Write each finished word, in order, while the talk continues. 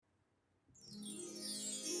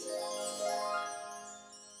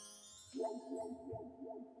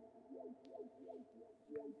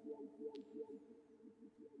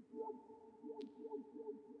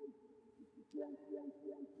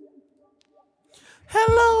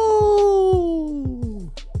Hello.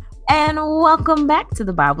 And welcome back to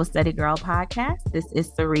the Bible Study Girl podcast. This is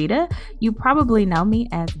Sarita. You probably know me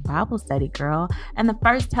as Bible Study Girl. And the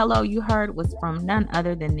first hello you heard was from none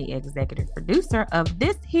other than the executive producer of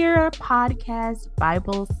this here podcast,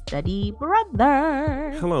 Bible Study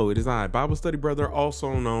Brother. Hello, it is I, Bible Study Brother,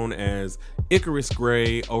 also known as Icarus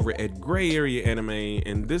Gray over at Gray Area Anime.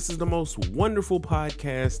 And this is the most wonderful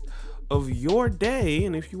podcast of your day.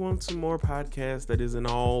 And if you want some more podcasts that isn't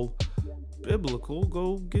all biblical,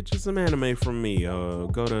 go get you some anime from me. Go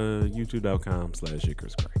to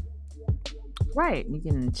youtube.com/Icarus Gray. Right. You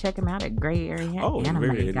can check him out at Gray Area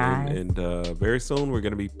Anime, guys. And very soon we're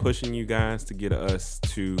going to be pushing you guys to get us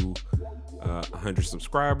to 100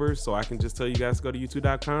 subscribers. So I can just tell you guys to go to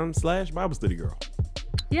youtube.com/Bible Study Girl.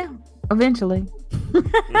 Yeah, eventually.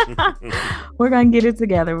 We're going to get it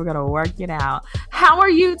together. We're going to work it out. How are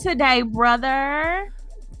you today, brother?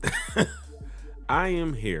 I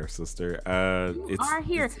am here, sister. You are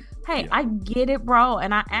here. Hey, yeah. I get it, bro.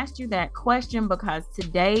 And I asked you that question because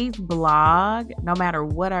today's blog, no matter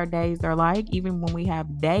what our days are like, even when we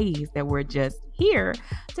have days that we're just here,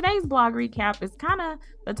 today's blog recap is kind of,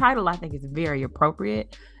 the title I think is very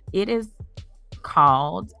appropriate. It is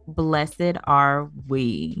called Blessed Are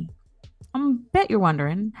We. I bet you're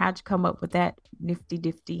wondering how'd you come up with that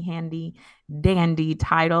nifty, handy, dandy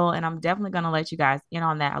title. And I'm definitely going to let you guys in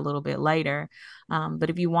on that a little bit later. But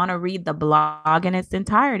if you want to read the blog in its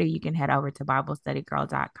entirety, you can head over to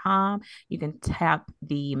BibleStudyGirl.com. You can tap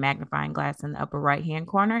the magnifying glass in the upper right-hand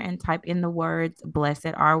corner and type in the words,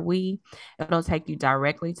 Blessed Are We. It'll take you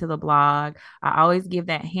directly to the blog. I always give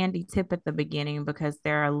that handy tip at the beginning because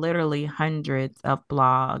there are literally hundreds of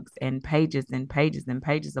blogs and pages and pages and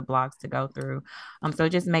pages of blogs to go through. So it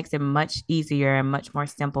just makes it much easier and much more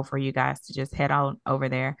simple for you guys to just head on over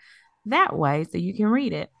there that way so you can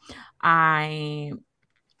read it. I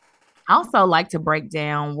also like to break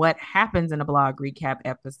down what happens in a blog recap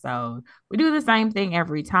episode. We do the same thing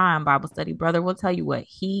every time. Bible Study Brother will tell you what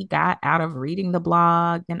he got out of reading the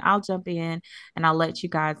blog. Then I'll jump in and I'll let you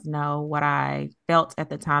guys know what I felt at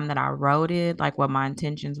the time that I wrote it, like what my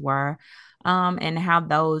intentions were, and how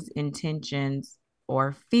those intentions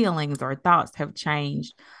or feelings or thoughts have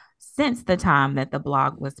changed since the time that the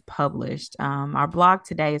blog was published. Our blog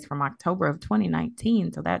today is from October of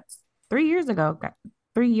 2019. So that's 3 years ago.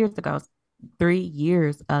 3 years ago. 3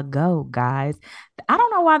 years ago, guys. I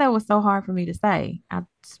don't know why that was so hard for me to say. I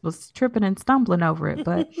was tripping and stumbling over it,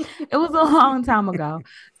 but it was a long time ago.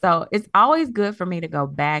 So it's always good for me to go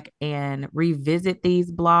back and revisit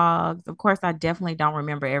these blogs. Of course, I definitely don't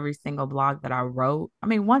remember every single blog that I wrote. I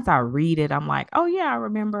mean, once I read it, I'm like, oh yeah, I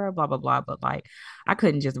remember, blah, blah, blah. But like, I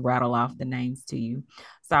couldn't just rattle off the names to you.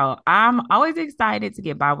 So I'm always excited to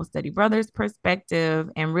get Bible Study Brothers' perspective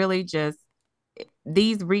and really just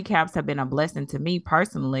these recaps have been a blessing to me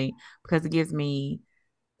personally because it gives me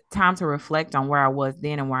time to reflect on where I was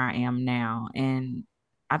then and where I am now. And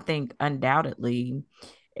I think undoubtedly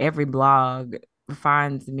every blog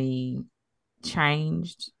finds me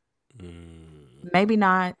changed. Maybe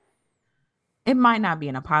not. It might not be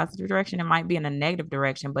in a positive direction. It might be in a negative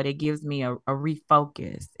direction, but it gives me a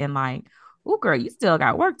refocus and like, oh, girl, you still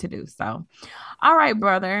got work to do. So, all right,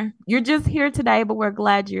 brother, you're just here today, but we're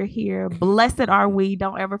glad you're here. Blessed are we.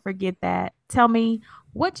 Don't ever forget that. Tell me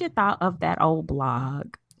what you thought of that old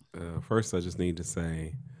blog. First, I just need to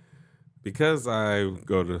say, because I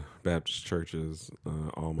go to Baptist churches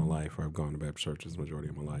all my life, or I've gone to Baptist churches the majority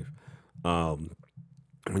of my life,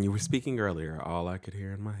 when you were speaking earlier, all I could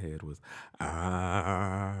hear in my head was, I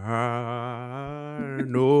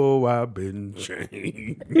know I've been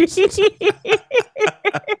changed.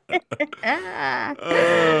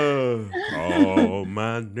 Call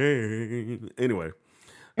my name. Anyway.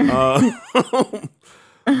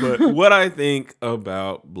 But what I think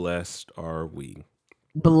about Blessed Are We.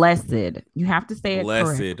 Blessed. You have to say it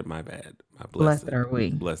blessed, correct. My bad. Blessed are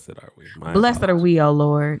we. Blessed are we. Blessed are we, oh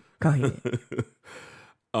Lord. Go ahead.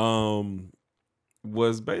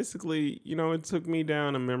 Was basically, it took me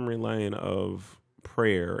down a memory lane of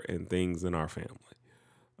prayer and things in our family.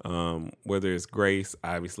 Whether it's grace,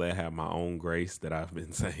 obviously I have my own grace that I've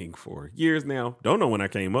been saying for years now. Don't know when I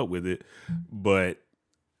came up with it, but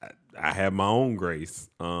I have my own grace.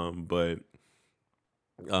 But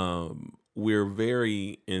we're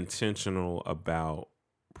very intentional about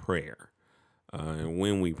prayer and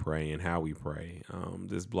when we pray and how we pray.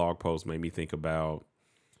 This blog post made me think about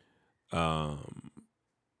how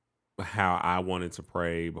I wanted to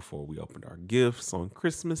pray before we opened our gifts on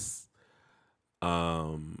Christmas.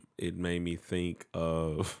 It made me think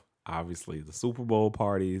of obviously the Super Bowl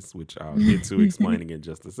parties, which I'll get to explaining in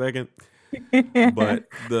just a second. But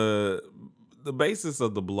the basis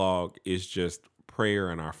of the blog is just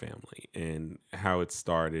prayer in our family and how it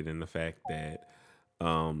started, and the fact that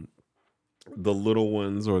the little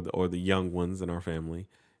ones or the young ones in our family,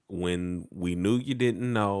 when we knew you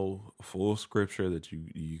didn't know full scripture, that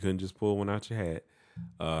you couldn't just pull one out your hat,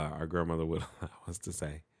 our grandmother would allow us to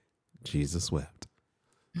say, Jesus wept.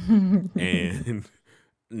 And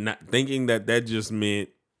not thinking that just meant,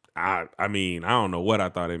 I mean, I don't know what I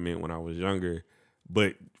thought it meant when I was younger,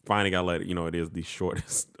 but finding out later, it is the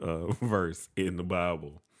shortest verse in the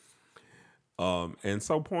Bible, and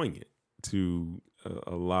so poignant to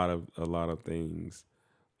a lot of things,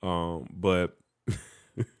 but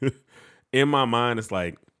in my mind, it's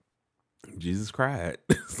like Jesus cried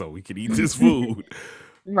so we could eat this food.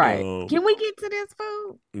 Right. Can we get to this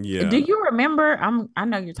food? Yeah. Do you remember? I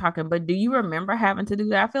know you're talking, but do you remember having to do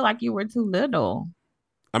that? I feel like you were too little.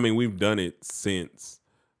 I mean, we've done it since,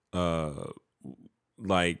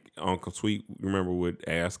 like Uncle Sweet, remember, would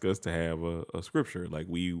ask us to have a scripture. Like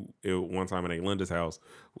one time at Linda's house,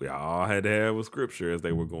 we all had to have a scripture as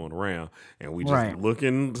they were going around, and we just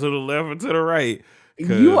looking to the left and to the right.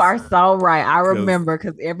 You are so right. I remember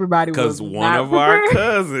because everybody was one of our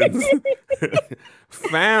cousins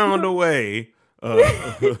found a way.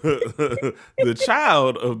 The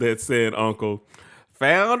child of that said uncle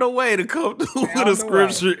found a way to come through with a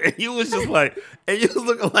scripture, and you was just like, and you was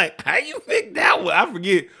looking like, how you picked that one? I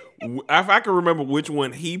forget if I can remember which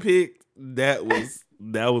one he picked. That was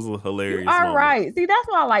a hilarious. All right, see, that's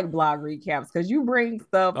why I like blog recaps, because you bring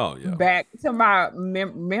stuff back to my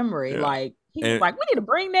memory. Yeah. Like he was like, we need to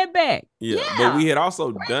bring that back. Yeah, but we had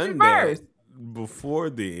also done that before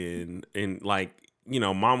then, and like,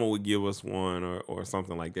 Mama would give us one or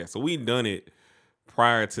something like that. So we'd done it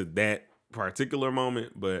prior to that particular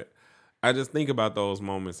moment, but I just think about those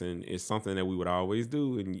moments, and it's something that we would always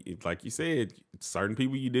do. And like you said, certain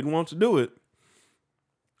people you didn't want to do it.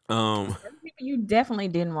 Certain people you definitely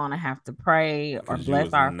didn't want to have to pray or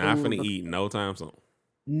bless our food. Not finna eat no time soon.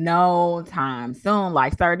 No time soon.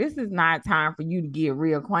 Like, sir, this is not time for you to get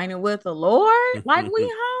reacquainted with the Lord. Like,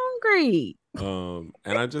 we hungry. And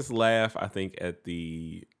I just laugh, I think, at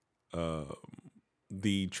the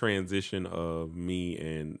transition of me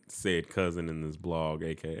and said cousin in this blog,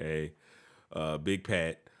 aka Big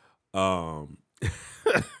Pat,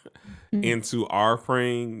 into our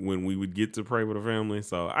praying when we would get to pray with a family.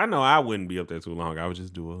 So I know I wouldn't be up there too long. I would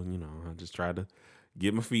just do I just try to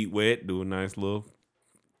get my feet wet, do a nice little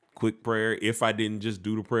quick prayer. If I didn't just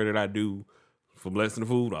do the prayer that I do for blessing the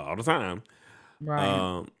food all the time.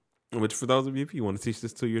 Right. Which, for those of you, if you want to teach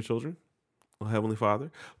this to your children, oh, Heavenly Father,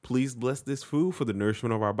 please bless this food for the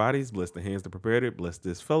nourishment of our bodies. Bless the hands that prepared it. Bless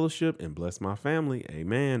this fellowship and bless my family.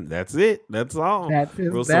 Amen. That's it. That's all. That's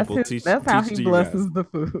real simple. That's how he blesses the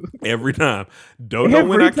food. Every time. Don't know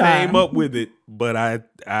when I came up with it, but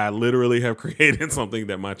I literally have created something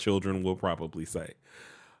that my children will probably say.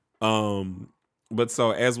 But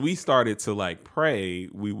so as we started to like pray,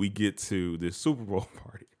 we get to this Super Bowl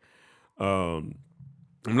party.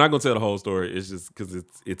 I'm not gonna tell the whole story. It's just because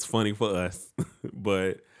it's funny for us.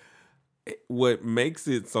 But what makes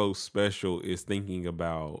it so special is thinking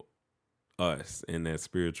about us and that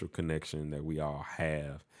spiritual connection that we all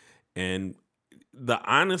have, and the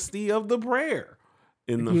honesty of the prayer,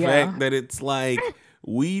 and the fact that it's like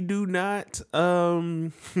we do not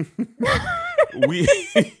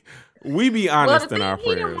we be honest in our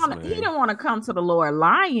prayers. He didn't want to come to the Lord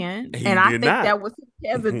lying, and I think that was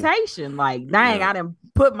his hesitation. Like, dang, I didn't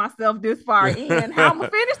put myself this far in. How am I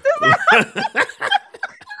finish this?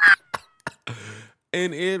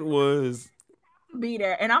 And it was be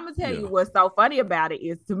there. And I'm gonna tell you what's so funny about it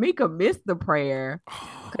is Tamika missed the prayer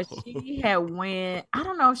because she had went. I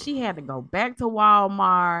don't know if she had to go back to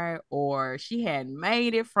Walmart or she had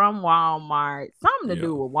made it from Walmart, something to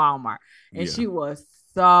do with Walmart, and she was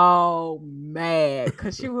so mad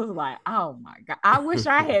because she was like, "Oh my God, I wish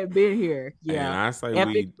I had been here." Yeah, and I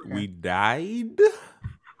say we died.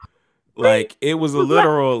 Like, it was a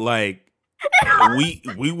literal like.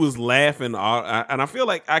 we was laughing all, and I feel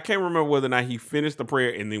like I can't remember whether or not he finished the prayer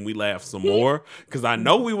and then we laughed some more, because I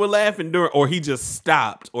know we were laughing during, or he just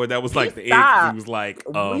stopped, or that was like the end. He was like,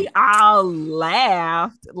 we all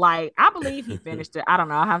laughed. Like, I believe he finished it. I don't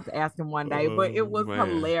know. I'll have to ask him one day, but it was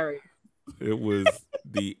hilarious. It was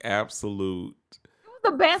the absolute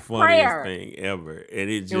the best funniest prayer thing ever, and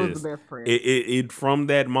it just was the best prayer. It from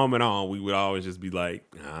that moment on, we would always just be like,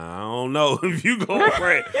 I don't know if you gonna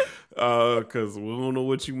pray, because we don't know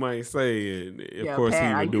what you might say, and of course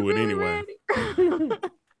Pat, he would do it anyway.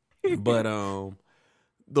 But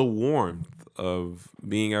the warmth of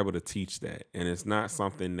being able to teach that, and it's not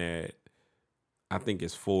something that I think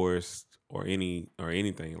is forced or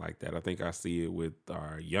anything like that. I think I see it with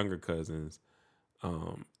our younger cousins,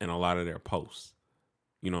 and a lot of their posts.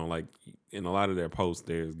 Like in a lot of their posts,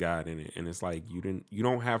 there's God in it, and it's like you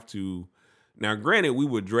don't have to. Now, granted, we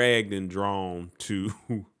were dragged and drawn to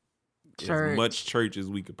as much church as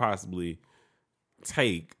we could possibly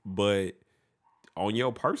take, but on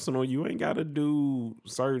your personal, you ain't got to do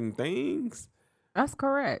certain things. That's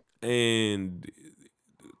correct. And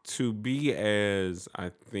to be as,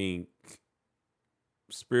 I think,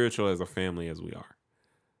 spiritual as a family as we are,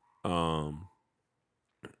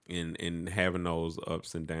 and having those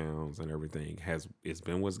ups and downs and everything it's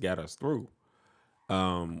been what's got us through.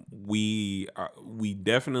 We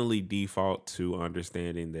definitely default to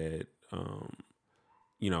understanding that,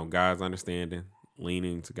 God's understanding,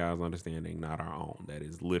 leaning to God's understanding, not our own. That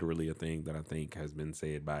is literally a thing that I think has been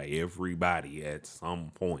said by everybody at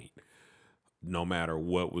some point, no matter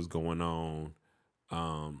what was going on.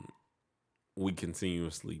 We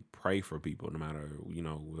continuously pray for people, no matter,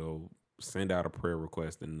 we'll send out a prayer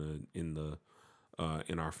request in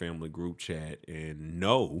our family group chat, and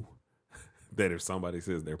know that if somebody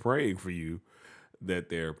says they're praying for you, that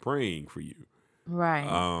they're praying for you. Right.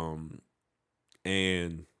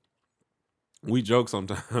 And we joke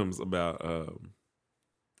sometimes about, I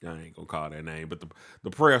ain't gonna call that name, but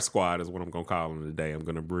the prayer squad is what I'm gonna call them today. I'm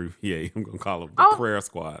gonna abbreviate. I'm gonna call them the prayer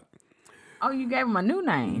squad. Oh, you gave them a new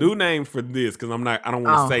name. New name for this, because I don't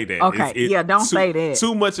want to say that. Okay, don't say that.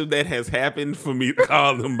 Too much of that has happened for me to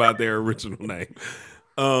call them by their original name.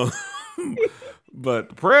 But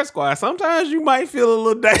the prayer squad, sometimes you might feel a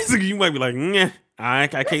little dicey. You might be like, nah, I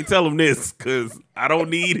can't tell them this because I don't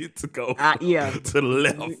need it to go to the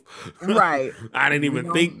left. Right. I didn't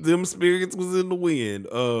even think them spirits was in the wind.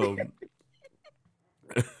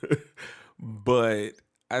 But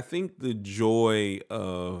I think the joy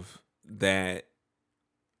of that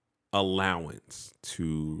allowance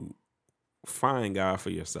to find God for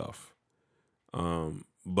yourself.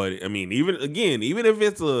 But I mean, even if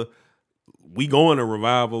it's we going to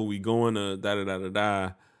revival, we going to da-da-da-da-da,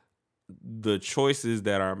 the choices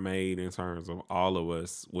that are made in terms of all of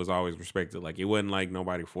us was always respected. Like, it wasn't like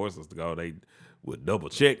nobody forced us to go. They would double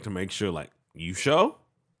check to make sure, like, you sure?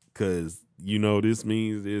 Because, this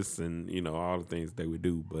means this, and, all the things they would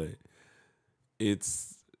do. But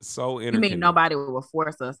it's so interconnected. You mean nobody will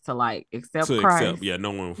force us to, like, accept Christ? No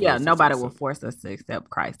one will force us. Nobody will force us to accept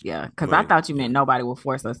Christ. Yeah, because I thought you meant nobody will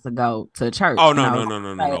force us to go to church. Oh,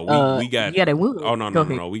 no. We got... Yeah, they would. Oh,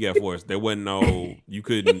 no. We got forced. There wasn't no... You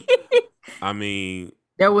couldn't... I mean...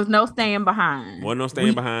 There was no staying behind. Wasn't no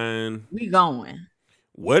staying behind. We going.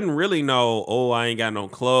 Wasn't really no, I ain't got no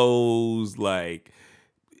clothes. Like...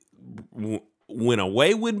 When a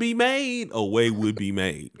way would be made, a way would be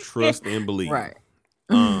made. Trust and believe. Right.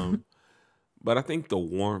 But I think the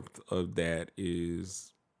warmth of that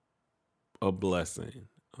is a blessing.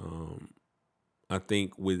 I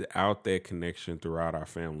think without that connection throughout our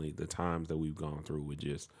family, the times that we've gone through we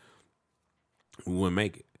wouldn't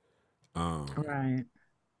make it. Right.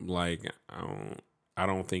 Like, I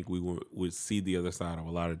don't think we would see the other side of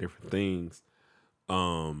a lot of different things.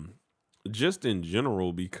 Just in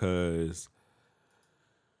general, because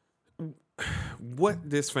what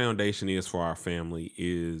this foundation is for our family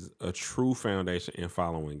is a true foundation in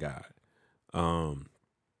following God.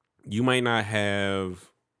 You might not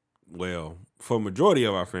have, for majority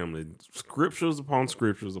of our family, scriptures upon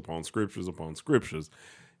scriptures upon scriptures upon scriptures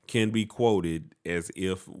can be quoted as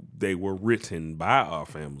if they were written by our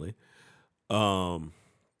family. But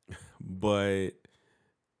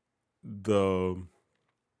the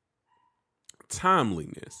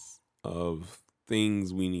timeliness of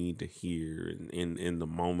things we need to hear in the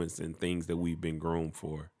moments and things that we've been groomed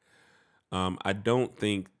for. I don't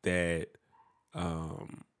think that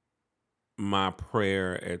my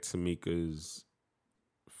prayer at Tamika's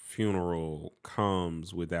funeral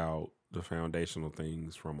comes without the foundational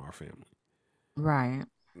things from our family. Right.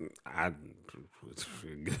 I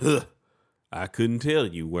couldn't tell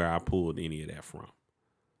you where I pulled any of that from.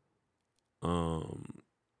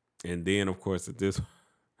 And then, of course, at this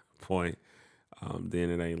point, then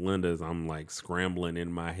it ain't Linda's. I'm like scrambling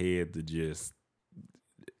in my head to just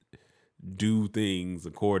do things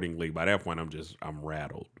accordingly. By that point, I'm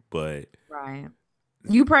rattled. But right,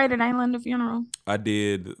 you prayed at Aunt Linda's funeral? I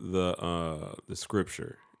did the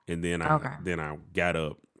scripture, and then I got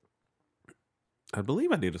up. I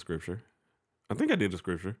believe I did a scripture. I think I did a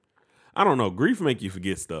scripture. I don't know. Grief make you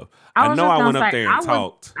forget stuff. I know I went up there and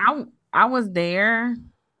talked. I was there.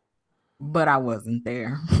 But I wasn't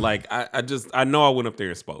there. Like I know I went up there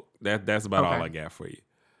and spoke. That's about all Okay. I got for you.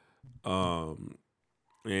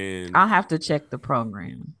 And I'll have to check the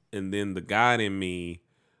program. and then the God in me,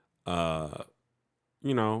 uh,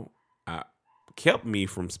 you know, I kept me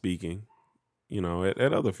from speaking,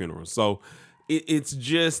 at other funerals. So it's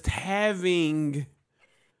just having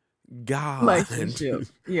God Relationship.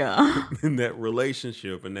 Yeah. in that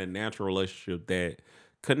relationship and that natural relationship that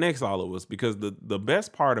connects all of us. Because the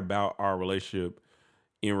best part about our relationship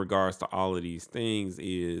in regards to all of these things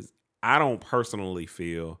is I don't personally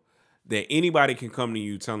feel that anybody can come to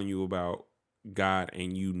you telling you about God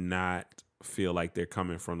and you not feel like they're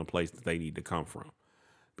coming from the place that they need to come from.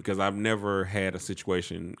 Because I've never had a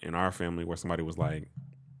situation in our family where somebody was like,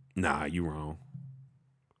 nah, you wrong.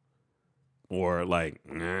 Or like,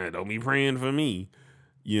 nah, don't be praying for me.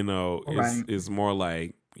 Right. It's more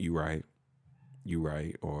like, you right.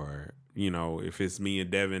 Or, if it's me and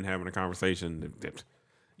Devin having a conversation,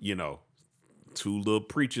 two little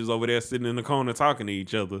preachers over there sitting in the corner talking to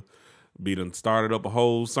each other, be done started up a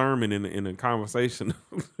whole sermon in a conversation.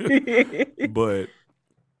 But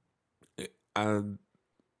I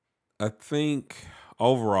I think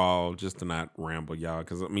overall, just to not ramble, y'all,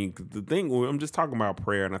 because I mean the thing I'm just talking about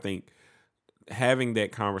prayer, and I think having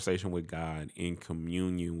that conversation with God in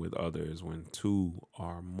communion with others when two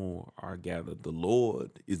or more are gathered, the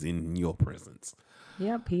Lord is in your presence.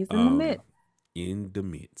 Yep, he's in the midst. In the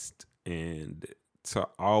midst, and to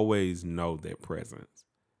always know that presence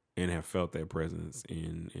and have felt that presence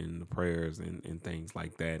in the prayers and things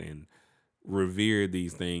like that, and revere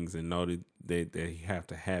these things and know that they have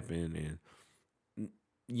to happen. And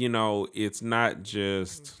it's not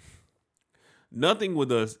just nothing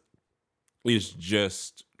with us is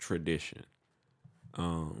just tradition,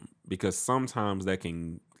 because sometimes that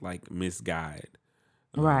can like misguide,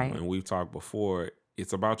 Right. and we've talked before,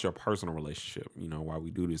 it's about your personal relationship. Why we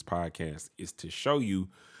do this podcast is to show you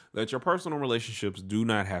that your personal relationships do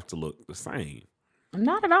not have to look the same.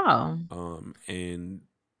 Not at all. And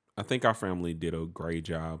I think our family did a great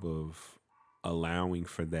job of allowing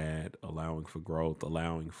for that, allowing for growth,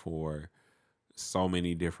 allowing for so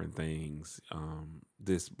many different things.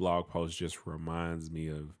 This blog post just reminds me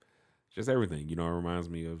of just everything. It reminds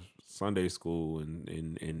me of Sunday school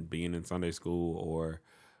and being in Sunday school, or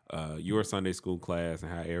your Sunday school class,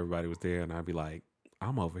 and how everybody was there, and I'd be like,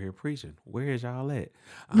 I'm over here preaching. Where is y'all at?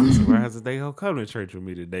 I'm surprised that they don't come to church with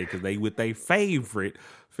me today, because they with their favorite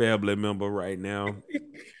family member right now.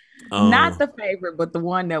 Not the favorite, but the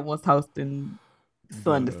one that was hosting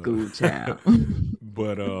Sunday school, child.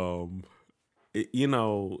 But it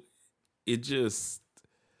just,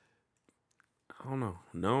 I don't know,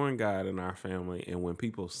 knowing God in our family, and when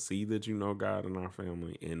people see that God in our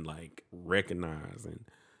family and like recognize and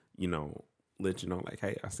let like,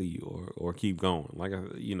 hey, I see you, or keep going. Like,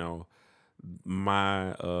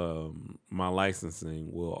 my my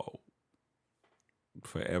licensing will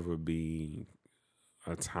forever be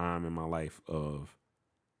a time in my life of,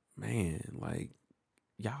 man, like,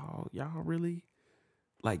 y'all really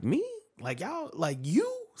like me, like y'all, like you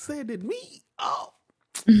said that me. Oh,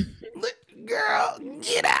 girl,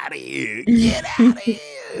 get out of here.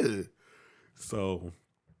 So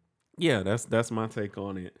yeah, that's my take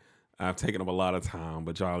on it. I've taken up a lot of time,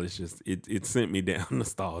 but y'all, it's just it sent me down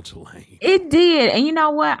nostalgia lane. It did. And you know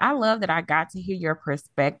what? I love that I got to hear your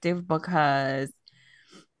perspective, because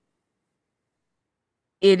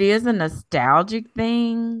it is a nostalgic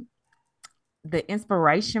thing. The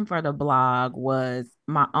inspiration for the blog was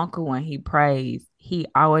my uncle. When he prays, he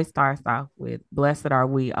always starts off with, "Blessed are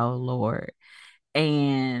we, O Lord."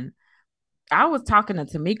 And I was talking to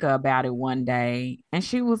Tamika about it one day, and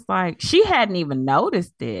she was like, she hadn't even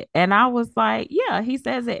noticed it. And I was like, yeah, he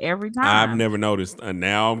says it every I've time. never noticed, and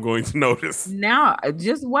now I'm going to notice. Now,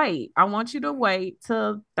 just wait. I want you to wait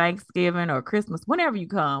till Thanksgiving or Christmas, whenever you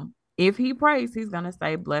come. If he prays, he's going to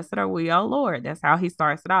say, "Blessed are we, oh Lord." That's how he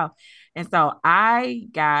starts it off. And so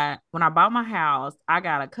when I bought my house, I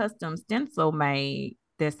got a custom stencil made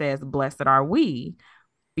that says, "Blessed are we,"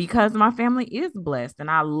 because my family is blessed. And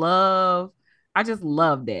I just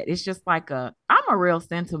love that. It's just like I'm a real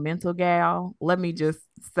sentimental gal. Let me just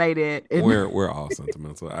say that. We're all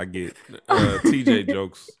sentimental. I get TJ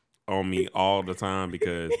jokes on me all the time,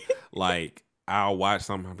 because like I'll watch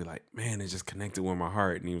something, I'll be like, man, it just connected with my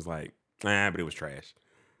heart, and he was like, nah, but it was trash.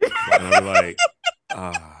 And I'll be like,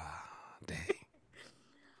 dang.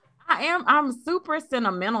 I'm super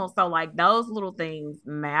sentimental. So like those little things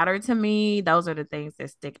matter to me. Those are the things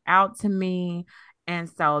that stick out to me. And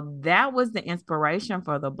so that was the inspiration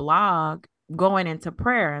for the blog, going into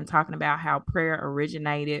prayer and talking about how prayer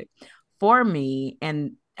originated for me,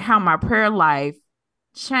 and how my prayer life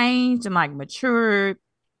changed and like matured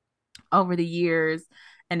over the years,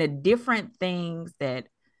 and the different things that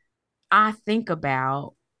I think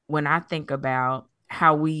about when I think about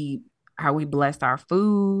how we bless our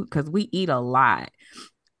food, because we eat a lot,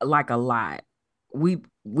 like a lot. We be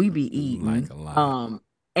Like eating. a lot.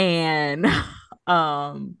 And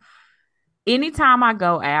um anytime I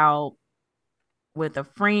go out with a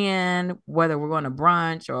friend, whether we're going to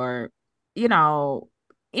brunch or, you know,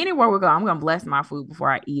 anywhere we go, I'm gonna bless my food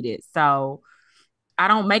before I eat it. So I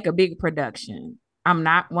don't make a big production. I'm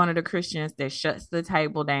not one of the Christians that shuts the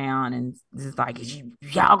table down and is like,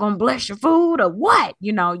 y'all gonna bless your food or what?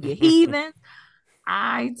 You heathens.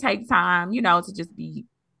 I take time, to just be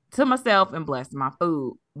to myself and bless my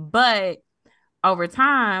food. But over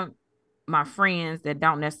time, my friends that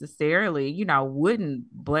don't necessarily, wouldn't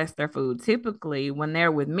bless their food, typically when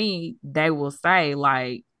they're with me, they will say,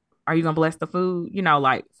 like, are you gonna bless the food?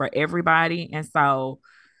 Like for everybody. And so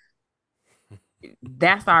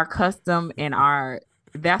that's our custom and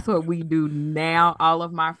that's what we do now, all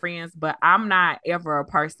of my friends. But I'm not ever a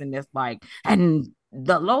person that's like, and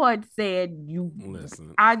the Lord said you.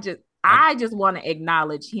 Listen, I just want to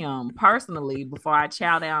acknowledge him personally before I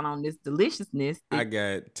chow down on this deliciousness. I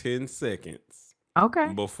got 10 seconds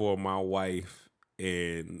Okay. before my wife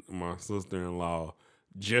and my sister-in-law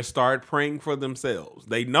just start praying for themselves.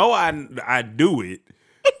 They know I do it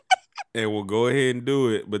and will go ahead and do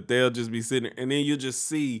it, but they'll just be sitting there, and then you just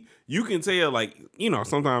see, you can tell, like,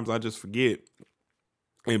 sometimes I just forget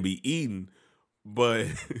and be eating, but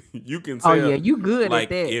you can tell. Oh yeah, you good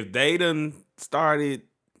like, at that. if they done started,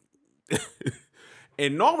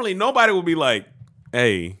 and normally nobody will be like,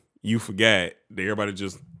 hey, you forgot. Everybody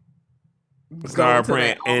just start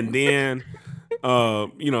praying. And then,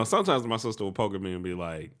 sometimes my sister will poke at me and be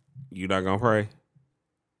like, you not gonna pray?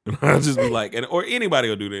 And I'll just be like, or anybody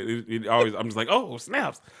will do that. It always, I'm just like, oh,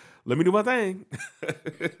 snaps. Let me do my thing.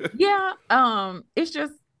 Yeah. It's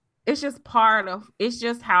just it's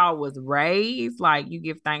just how I was raised. Like, you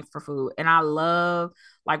give thanks for food. And I love,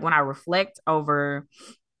 like, when I reflect over,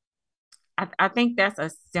 I think that's a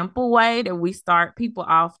simple way that we start people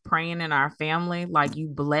off praying in our family. Like, you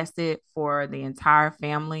bless it for the entire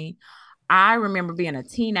family. I remember being a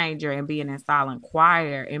teenager and being in silent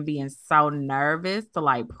choir and being so nervous to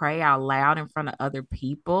like pray out loud in front of other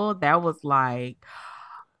people. That was like,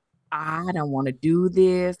 I don't want to do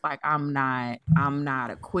this. Like, I'm not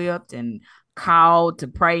equipped and called to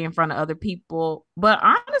pray in front of other people. But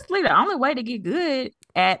honestly, the only way to get good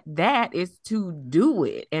at that is to do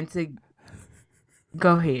it and to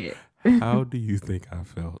go ahead. How do you think I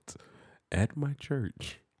felt at my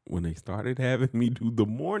church when they started having me do the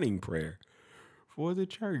morning prayer for the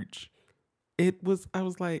church? I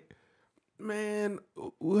was like, man,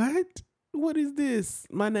 what? What is this?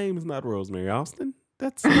 My name is not Rosemary Austin.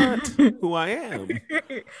 That's not who I am.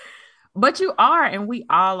 But you are, and we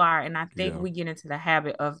all are. And I think Yeah. we get into the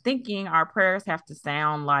habit of thinking our prayers have to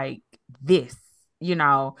sound like this.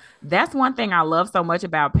 That's one thing I love so much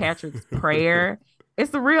about Patrick's prayer.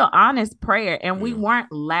 It's a real honest prayer. And we Yeah.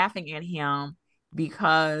 weren't laughing at him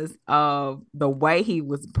because of the way he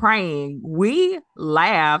was praying. We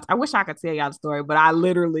laughed. I wish I could tell y'all the story, but I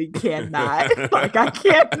literally cannot. Like, I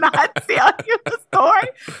cannot tell you the story.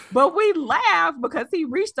 But we laughed because he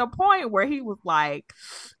reached a point where he was like,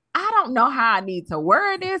 I don't know how I need to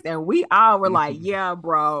word this. And we all were like, yeah,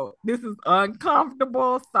 bro, this is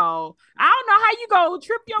uncomfortable. So I don't know how you go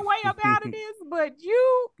trip your way up out of this, but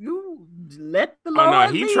you let the Lord. Oh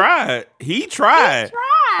no, he lead. tried. He tried.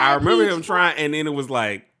 I remember him tried. trying, and then it was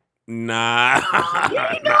like, nah.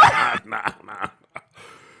 nah.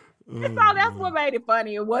 So that's what made it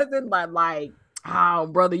funny. It wasn't like, oh,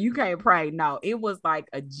 brother, you can't pray. No, it was like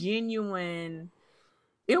a genuine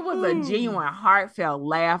heartfelt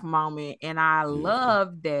laugh moment. And I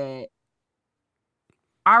love that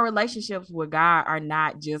our relationships with God are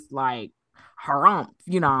not just like harumph.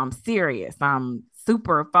 I'm serious. I'm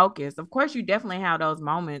super focused. Of course, you definitely have those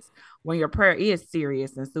moments when your prayer is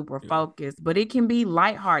serious and super focused, but it can be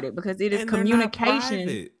lighthearted because it is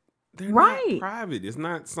communication. They're not private. It's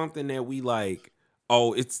not something that we like,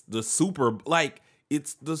 oh, it's the Super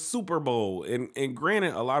Bowl. And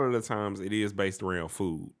granted, a lot of the times it is based around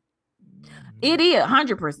food. It is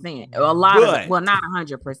 100%. A lot of it. Well, not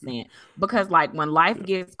 100%. Because like when life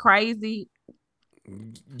gets crazy,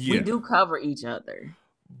 we do cover each other.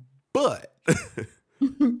 But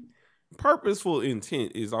purposeful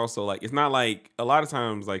intent is also like, it's not like a lot of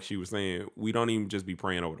times, like she was saying, we don't even just be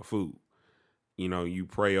praying over the food. You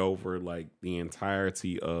pray over like the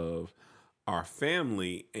entirety of our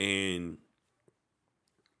family, and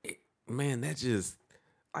man, that just,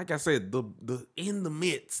 like I said, the in the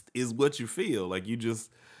midst is what you feel. Like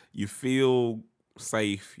you feel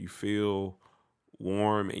safe, you feel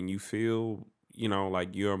warm, and you feel, like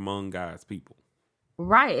you're among God's people.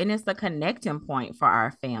 Right. And it's a connecting point for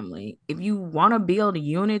our family. If you want to build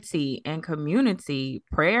unity and community,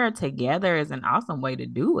 prayer together is an awesome way to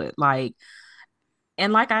do it.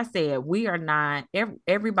 And like I said, we are not,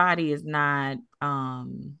 everybody is not,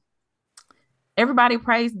 everybody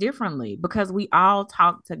prays differently because we all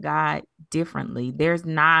talk to God differently. There's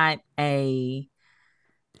not a,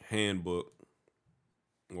 Handbook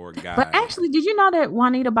or but guide. actually, did you know that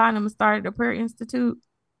Juanita Bynum started a prayer institute?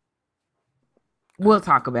 We'll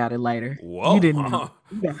talk about it later. You didn't know.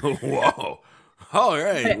 Whoa. Whoa. All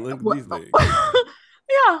right. But, Look at well, these things.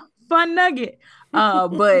 yeah, fun nugget.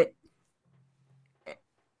 But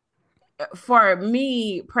for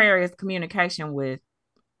me, prayer is communication with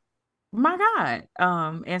my God.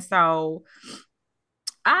 And so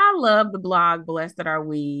I love the blog Blessed Are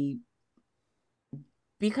We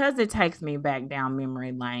because it takes me back down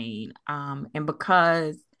memory lane. And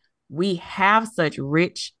because we have such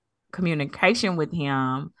rich communication with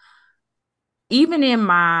him, even in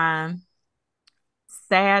my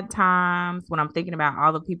sad times when I'm thinking about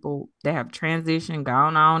all the people that have transitioned,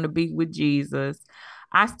 gone on to be with Jesus,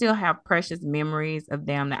 I still have precious memories of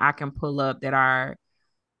them that I can pull up that are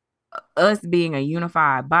us being a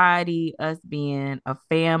unified body, us being a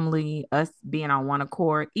family, us being on one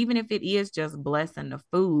accord, even if it is just blessing the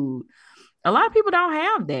food. A lot of people don't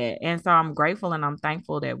have that. And so I'm grateful and I'm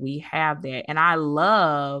thankful that we have that. And I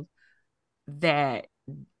love that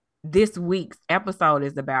this week's episode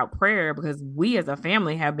is about prayer because we as a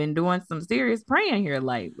family have been doing some serious praying here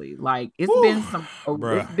lately. Like Whew, it's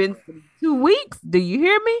bruh. been some 2 weeks. Do you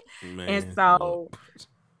hear me? And Man, look. so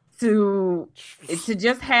to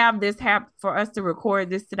just have this for us to record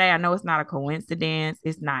this today, I know it's not a coincidence,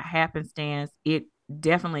 it's not happenstance, it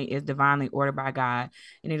definitely is divinely ordered by God,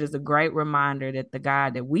 and it is a great reminder that the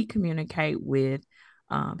God that we communicate with,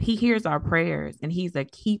 he hears our prayers and he's a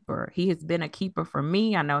keeper. He has been a keeper for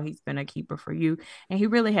me. I know he's been a keeper for you, and he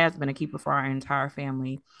really has been a keeper for our entire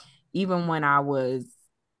family. Even when I was,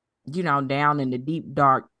 down in the deep,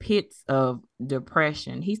 dark pits of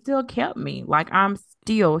depression, he still kept me. Like, I'm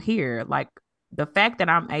still here. Like, the fact that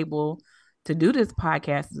I'm able to do this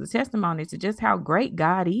podcast is a testimony to just how great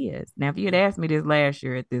God is. Now, if you had asked me this last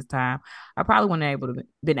year at this time, I probably wouldn't have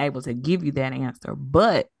been able to give you that answer.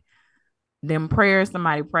 But them prayers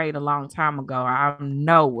somebody prayed a long time ago, I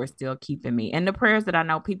know we're still keeping me. And the prayers that I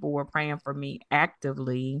know people were praying for me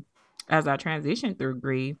actively as I transitioned through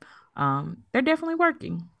grief, they're definitely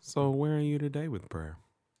working. So where are you today with prayer?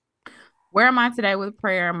 Where am I today with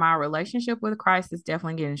prayer? My relationship with Christ is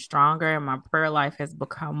definitely getting stronger, and my prayer life has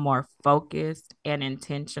become more focused and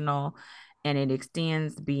intentional, and it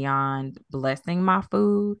extends beyond blessing my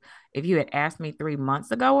food. If you had asked me 3 months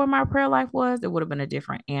ago where my prayer life was, it would have been a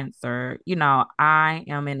different answer. I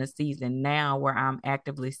am in a season now where I'm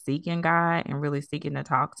actively seeking God and really seeking to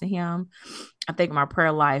talk to Him. I think my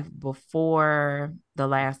prayer life before the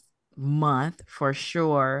last month, for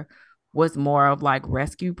sure, was more of like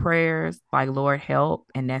rescue prayers, like Lord help,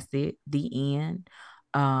 and that's it, the end.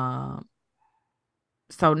 Um,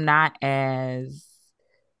 so not as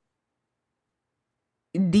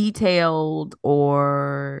detailed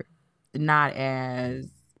or not as,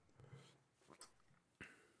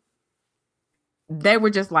 they were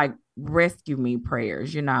just like rescue me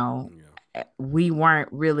prayers. Yeah. We weren't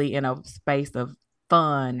really in a space of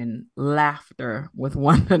fun and laughter with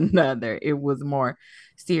one another. It was more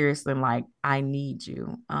serious than like, I need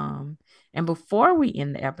you. And before we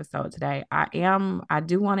end the episode today, I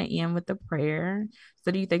do want to end with the prayer.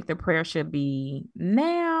 So do you think the prayer should be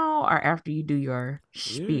now or after you do your You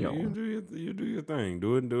spiel? do your thing.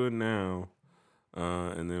 Do it now.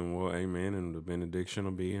 And then we'll amen, and the benediction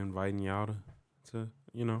will be inviting y'all to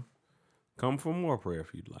come for more prayer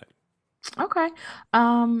if you'd like. Okay.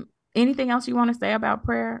 Anything else you want to say about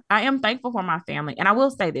prayer? I am thankful for my family. And I will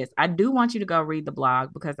say this. I do want you to go read the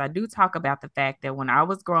blog because I do talk about the fact that when I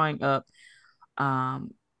was growing up,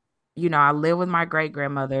 um, I lived with my great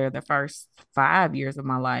grandmother the first 5 years of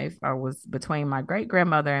my life. I was between my great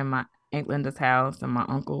grandmother and my Aunt Linda's house and my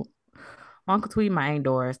Uncle Tweed, my Aunt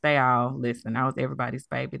Doris. They all listen. I was everybody's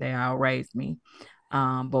baby. They all raised me.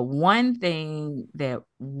 But one thing that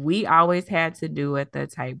we always had to do at the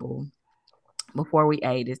table before we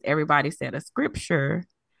ate is everybody said a scripture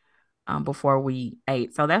before we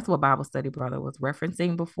ate. So that's what Bible Study Brother was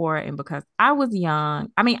referencing before. And because I was young,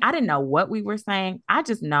 I mean, I didn't know what we were saying. I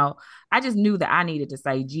just knew that I needed to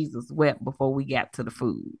say Jesus wept before we got to the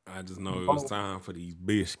food. I just know it was time for these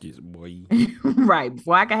biscuits, boy. Right.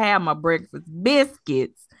 Before I could have my breakfast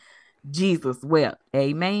biscuits, Jesus wept.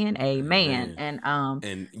 Amen. Amen. Man. And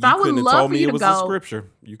And so you I would couldn't have love told for me you it to was a go.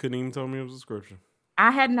 scripture. You couldn't even tell me it was a scripture. I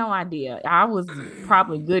had no idea. I was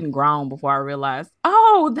probably good and grown before I realized,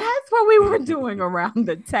 oh, that's what we were doing around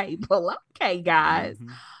the table. Okay, guys.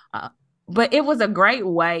 Mm-hmm. Uh, but it was a great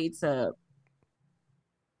way to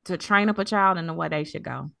train up a child in the way they should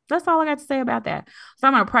go. That's all I got to say about that. So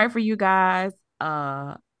I'm gonna pray for you guys.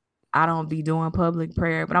 I don't be doing public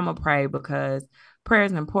prayer, but I'm gonna pray because prayer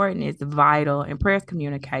is important, it's vital, and prayer is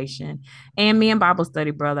communication. And me and Bible Study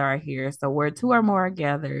Brother are here. So where two or more are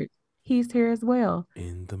gathered, he's here as well.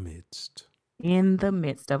 In the midst. In the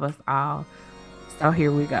midst of us all. So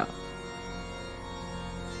here we go.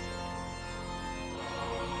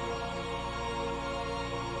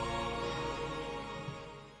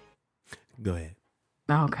 Go ahead.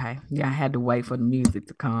 Okay. Yeah, I had to wait for the music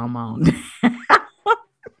to come on.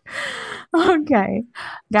 Okay.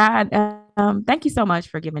 God, thank you so much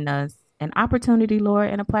for giving us an opportunity, Lord,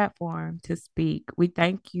 and a platform to speak. We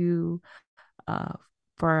thank you uh,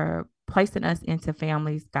 for placing us into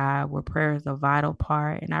families, God, where prayer is a vital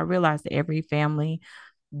part. And I realize that every family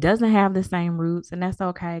doesn't have the same roots, and that's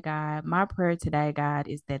okay, God. My prayer today, God,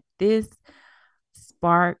 is that this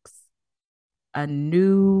sparks a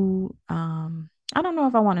new, I don't know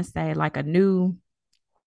if I want to say like a new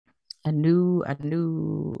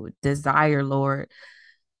desire, Lord,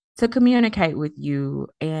 to communicate with you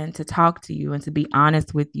and to talk to you and to be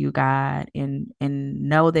honest with you, God, and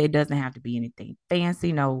know that it doesn't have to be anything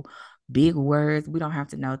fancy, no big words. We don't have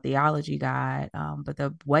to know theology, God. But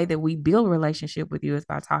the way that we build relationship with you is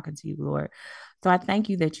by talking to you, Lord. So I thank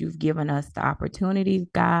you that you've given us the opportunity,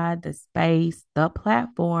 God, the space, the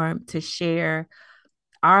platform to share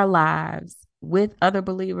our lives with other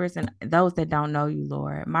believers and those that don't know you,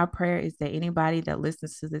 Lord. My prayer is that anybody that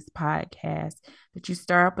listens to this podcast, that you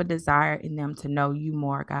stir up a desire in them to know you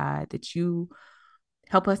more, God, that you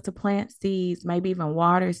help us to plant seeds, maybe even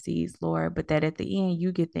water seeds, Lord, but that at the end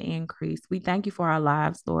you get the increase. We thank you for our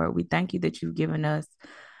lives, Lord. We thank you that you've given us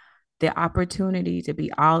the opportunity to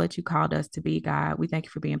be all that you called us to be, God. We thank you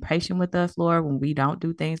for being patient with us, Lord, when we don't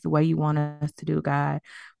do things the way you want us to do, God.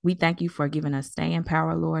 We thank you for giving us staying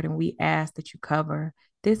power, Lord, and we ask that you cover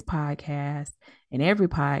this podcast and every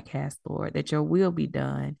podcast, Lord, that your will be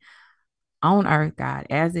done on earth, God,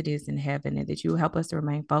 as it is in heaven, and that you help us to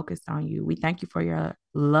remain focused on you. We thank you for your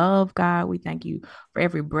love, God. We thank you for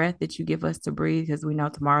every breath that you give us to breathe because we know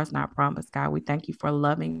tomorrow's not promised, God. We thank you for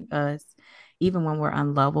loving us even when we're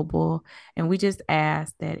unlovable. And we just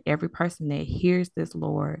ask that every person that hears this,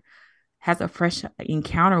 Lord, has a fresh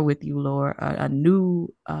encounter with you, Lord, a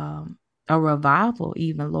new, a revival,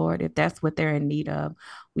 even, Lord, if that's what they're in need of.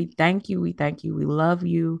 We thank you. We thank you. We love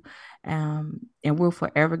you. And we'll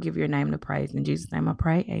forever give your name the praise. In Jesus' name I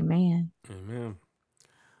pray. Amen. Amen.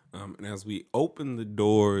 And as we open the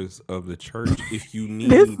doors of the church, if you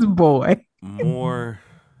This need boy. more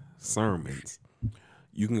sermons,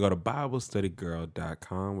 you can go to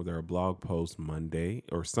BibleStudyGirl.com where there are blog posts Monday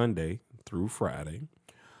or Sunday through Friday.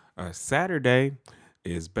 Saturday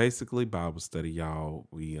is basically Bible study, y'all.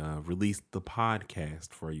 We released the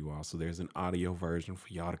podcast for you all. So there's an audio version for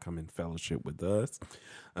y'all to come in fellowship with us.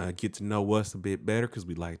 Get to know us a bit better because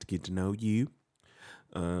we like to get to know you.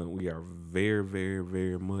 We are very, very,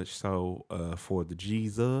 very much so for the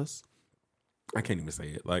Jesus. I can't even say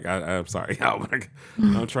it. Like I'm sorry, y'all.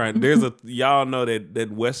 I'm trying. There's y'all know that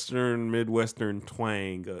Western Midwestern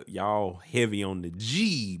twang. Y'all heavy on the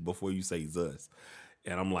G before you say us,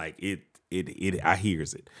 and I'm like it. I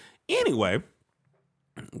hears it anyway.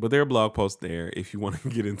 But there are blog posts there. If you want to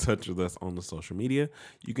get in touch with us on the social media,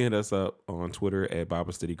 you can hit us up on Twitter at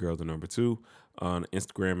Bible Study Girl, the number 2, on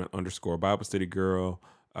Instagram at _ Bible Study Girl,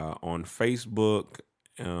 on Facebook.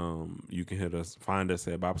 You can find us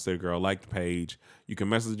at Bible Study Girl, like the page. You can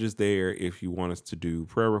message us there if you want us to do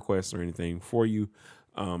prayer requests or anything for you.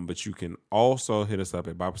 But you can also hit us up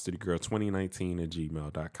at Bible Study Girl 2019 at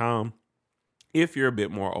gmail.com. If you're a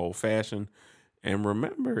bit more old fashioned. And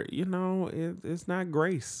remember, it's not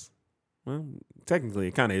grace. Well, technically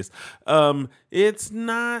it kind of is. It's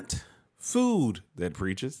not food that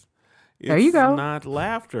preaches. There you go. It's not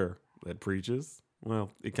laughter that preaches. Well,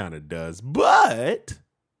 it kind of does, but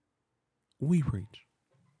we preach.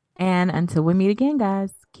 And until we meet again,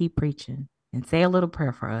 guys, keep preaching and say a little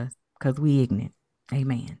prayer for us because we ignorant.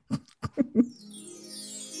 Amen.